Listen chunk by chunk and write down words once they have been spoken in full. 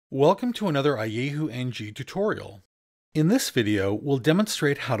Welcome to another IAHU NG tutorial. In this video, we'll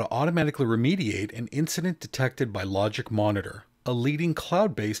demonstrate how to automatically remediate an incident detected by LogicMonitor, a leading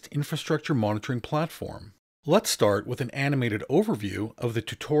cloud-based infrastructure monitoring platform. Let's start with an animated overview of the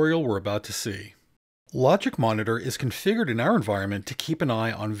tutorial we're about to see. LogicMonitor is configured in our environment to keep an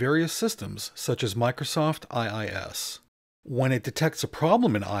eye on various systems, such as Microsoft IIS. When it detects a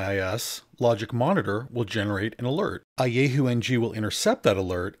problem in IIS, LogicMonitor will generate an alert. IAHU NG will intercept that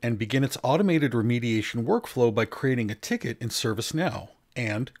alert and begin its automated remediation workflow by creating a ticket in ServiceNow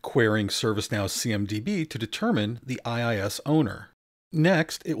and querying ServiceNow's CMDB to determine the IIS owner.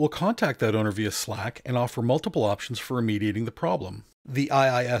 Next, it will contact that owner via Slack and offer multiple options for remediating the problem. The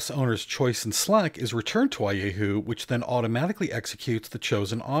IIS owner's choice in Slack is returned to IAHU, which then automatically executes the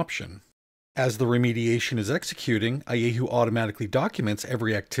chosen option. As the remediation is executing, IAHU automatically documents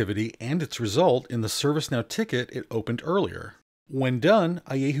every activity and its result in the ServiceNow ticket it opened earlier. When done,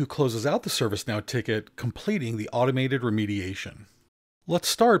 IAHU closes out the ServiceNow ticket, completing the automated remediation. Let's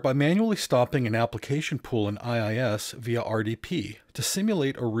start by manually stopping an application pool in IIS via RDP to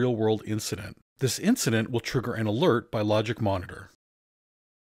simulate a real-world incident. This incident will trigger an alert by LogicMonitor.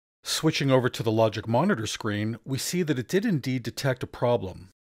 Switching over to the LogicMonitor screen, we see that it did indeed detect a problem.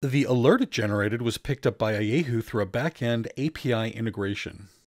 The alert it generated was picked up by IAHU through a back-end API integration.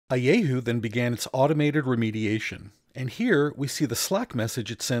 IAHU then began its automated remediation, and here we see the Slack message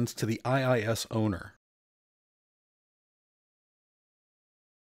it sends to the IIS owner.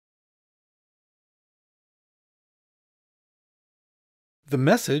 The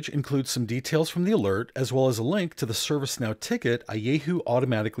message includes some details from the alert as well as a link to the ServiceNow ticket IAHU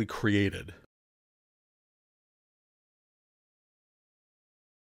automatically created.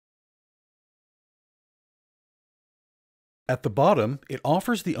 At the bottom, it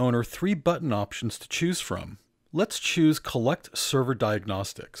offers the owner 3 button options to choose from. Let's choose Collect Server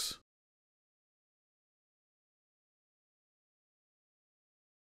Diagnostics.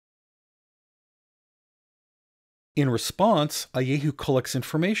 In response, IAHU collects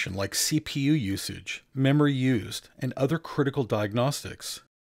information like CPU usage, memory used, and other critical diagnostics.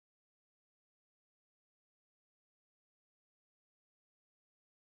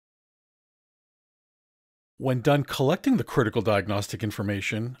 When done collecting the critical diagnostic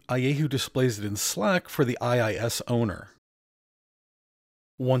information, IAHU displays it in Slack for the IIS owner.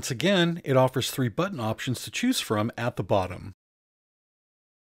 Once again, it offers 3 button options to choose from at the bottom.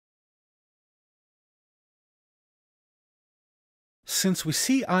 Since we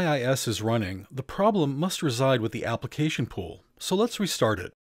see IIS is running, the problem must reside with the application pool, so let's restart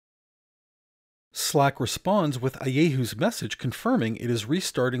it. Slack responds with IAHU's message confirming it is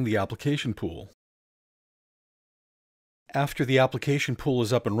restarting the application pool. After the application pool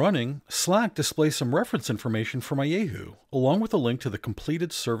is up and running, Slack displays some reference information from IAHU, along with a link to the completed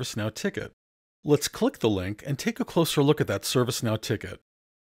ServiceNow ticket. Let's click the link and take a closer look at that ServiceNow ticket.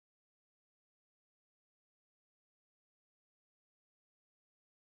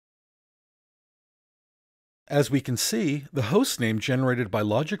 As we can see, the host name generated by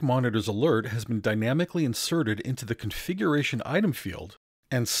LogicMonitor's alert has been dynamically inserted into the configuration item field,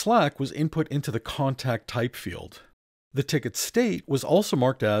 and Slack was input into the contact type field. The ticket state was also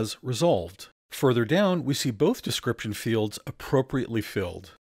marked as resolved. Further down, we see both description fields appropriately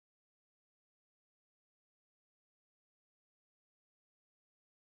filled.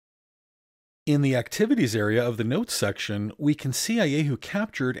 In the Activities area of the Notes section, we can see IAHU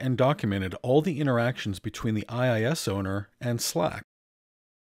captured and documented all the interactions between the IIS owner and Slack.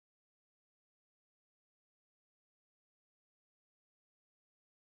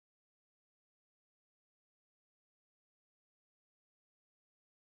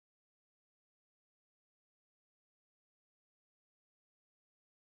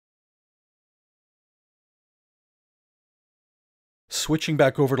 Switching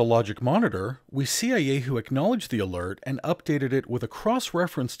back over to LogicMonitor, we see IAHU acknowledged the alert and updated it with a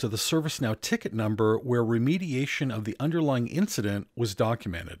cross-reference to the ServiceNow ticket number where remediation of the underlying incident was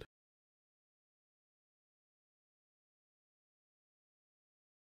documented.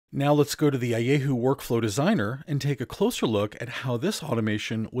 Now let's go to the IAHU Workflow Designer and take a closer look at how this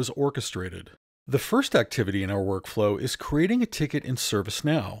automation was orchestrated. The first activity in our workflow is creating a ticket in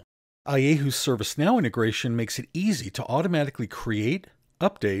ServiceNow. IAHU's ServiceNow integration makes it easy to automatically create,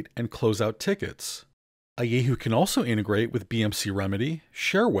 update, and close out tickets. IAHU can also integrate with BMC Remedy,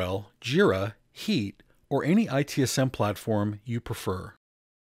 Sharewell, Jira, Heat, or any ITSM platform you prefer.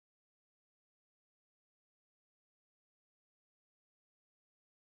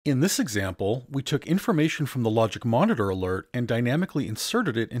 In this example, we took information from the LogicMonitor alert and dynamically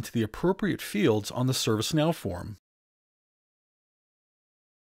inserted it into the appropriate fields on the ServiceNow form.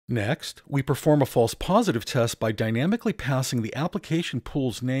 Next, we perform a false positive test by dynamically passing the application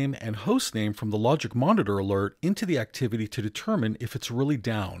pool's name and host name from the LogicMonitor alert into the activity to determine if it's really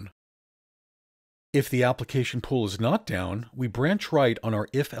down. If the application pool is not down, we branch right on our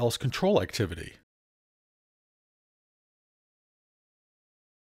if-else control activity.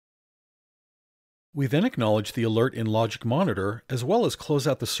 We then acknowledge the alert in LogicMonitor as well as close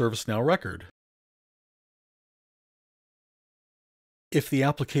out the ServiceNow record. If the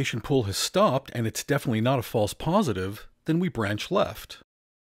application pool has stopped and it's definitely not a false positive, then we branch left.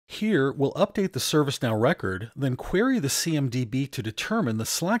 Here, we'll update the ServiceNow record, then query the CMDB to determine the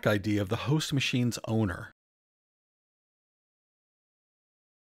Slack ID of the host machine's owner.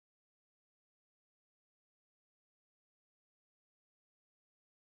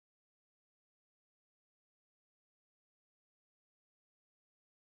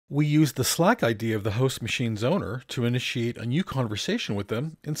 We use the Slack ID of the host machine's owner to initiate a new conversation with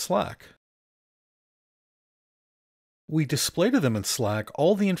them in Slack. We display to them in Slack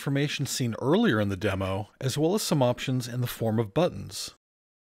all the information seen earlier in the demo, as well as some options in the form of buttons.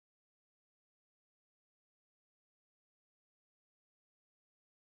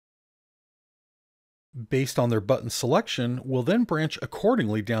 Based on their button selection, we'll then branch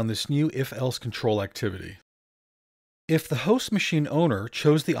accordingly down this new if-else control activity. If the host machine owner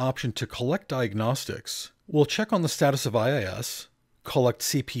chose the option to collect diagnostics, we'll check on the status of IIS, collect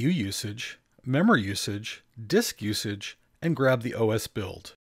CPU usage, memory usage, disk usage, and grab the OS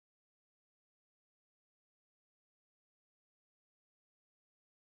build.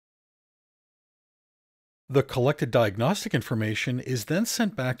 The collected diagnostic information is then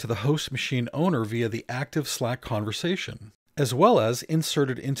sent back to the host machine owner via the active Slack conversation, as well as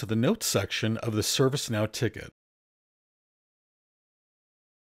inserted into the notes section of the ServiceNow ticket.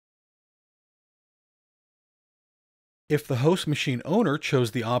 If the host machine owner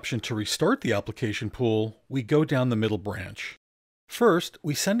chose the option to restart the application pool, we go down the middle branch. First,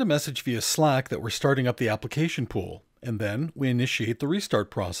 we send a message via Slack that we're starting up the application pool, and then we initiate the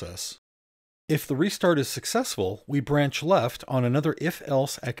restart process. If the restart is successful, we branch left on another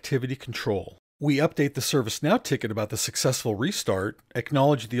if-else activity control. We update the ServiceNow ticket about the successful restart,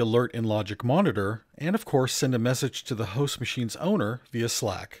 acknowledge the alert in LogicMonitor, and of course send a message to the host machine's owner via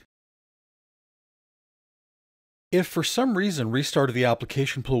Slack. If for some reason restart of the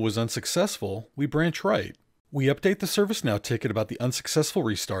application pool was unsuccessful, we branch right. We update the ServiceNow ticket about the unsuccessful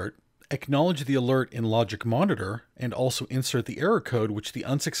restart, acknowledge the alert in LogicMonitor, and also insert the error code which the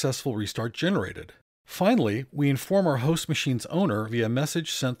unsuccessful restart generated. Finally, we inform our host machine's owner via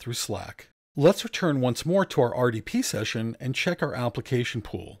message sent through Slack. Let's return once more to our RDP session and check our application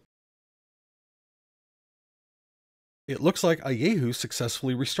pool. It looks like Ayehu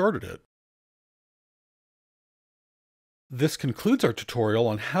successfully restarted it. This concludes our tutorial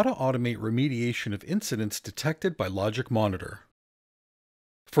on how to automate remediation of incidents detected by LogicMonitor.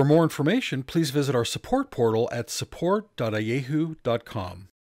 For more information, please visit our support portal at support.ayehu.com.